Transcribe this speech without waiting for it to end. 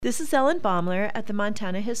This is Ellen Baumler at the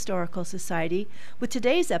Montana Historical Society with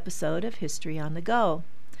today's episode of History on the Go.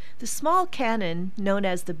 The small cannon, known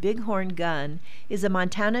as the Bighorn Gun, is a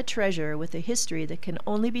Montana treasure with a history that can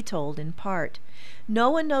only be told in part. No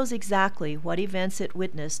one knows exactly what events it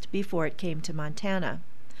witnessed before it came to Montana.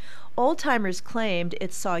 Old-timers claimed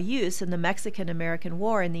it saw use in the Mexican-American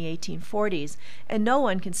War in the 1840s, and no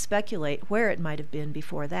one can speculate where it might have been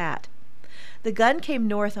before that. The gun came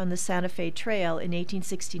north on the Santa Fe Trail in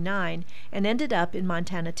 1869 and ended up in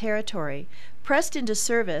Montana Territory, pressed into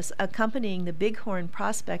service accompanying the Bighorn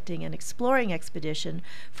prospecting and exploring expedition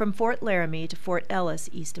from Fort Laramie to Fort Ellis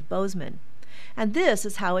east of Bozeman. And this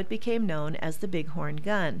is how it became known as the Bighorn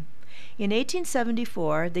Gun. In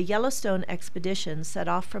 1874, the Yellowstone expedition set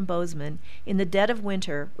off from Bozeman in the dead of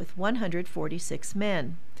winter with 146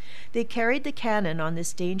 men. They carried the cannon on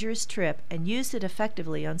this dangerous trip and used it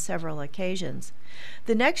effectively on several occasions.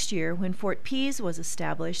 The next year, when Fort Pease was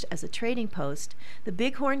established as a trading post, the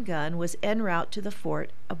Bighorn Gun was en route to the fort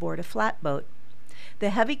aboard a flatboat. The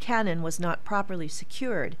heavy cannon was not properly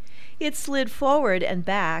secured. It slid forward and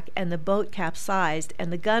back, and the boat capsized,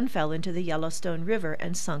 and the gun fell into the Yellowstone River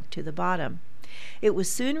and sunk to the bottom. It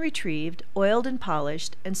was soon retrieved, oiled and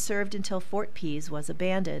polished, and served until Fort Pease was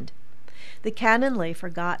abandoned. The cannon lay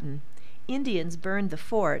forgotten. Indians burned the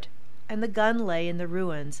fort, and the gun lay in the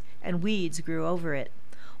ruins, and weeds grew over it.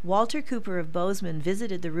 Walter Cooper of Bozeman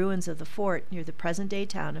visited the ruins of the fort near the present-day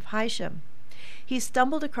town of Hysham. He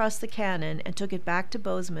stumbled across the cannon and took it back to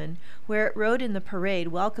Bozeman, where it rode in the parade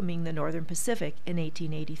welcoming the Northern Pacific in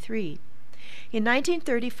 1883. In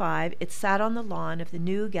 1935, it sat on the lawn of the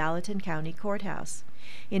new Gallatin County Courthouse.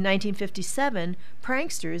 In 1957,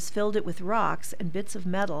 pranksters filled it with rocks and bits of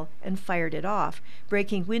metal and fired it off,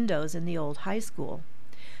 breaking windows in the old high school.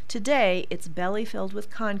 Today, its belly filled with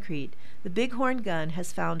concrete, the Bighorn Gun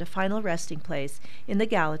has found a final resting place in the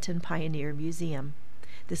Gallatin Pioneer Museum.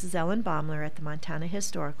 This is Ellen Baumler at the Montana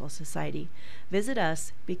Historical Society. Visit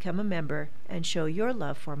us, become a member, and show your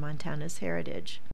love for Montana's heritage.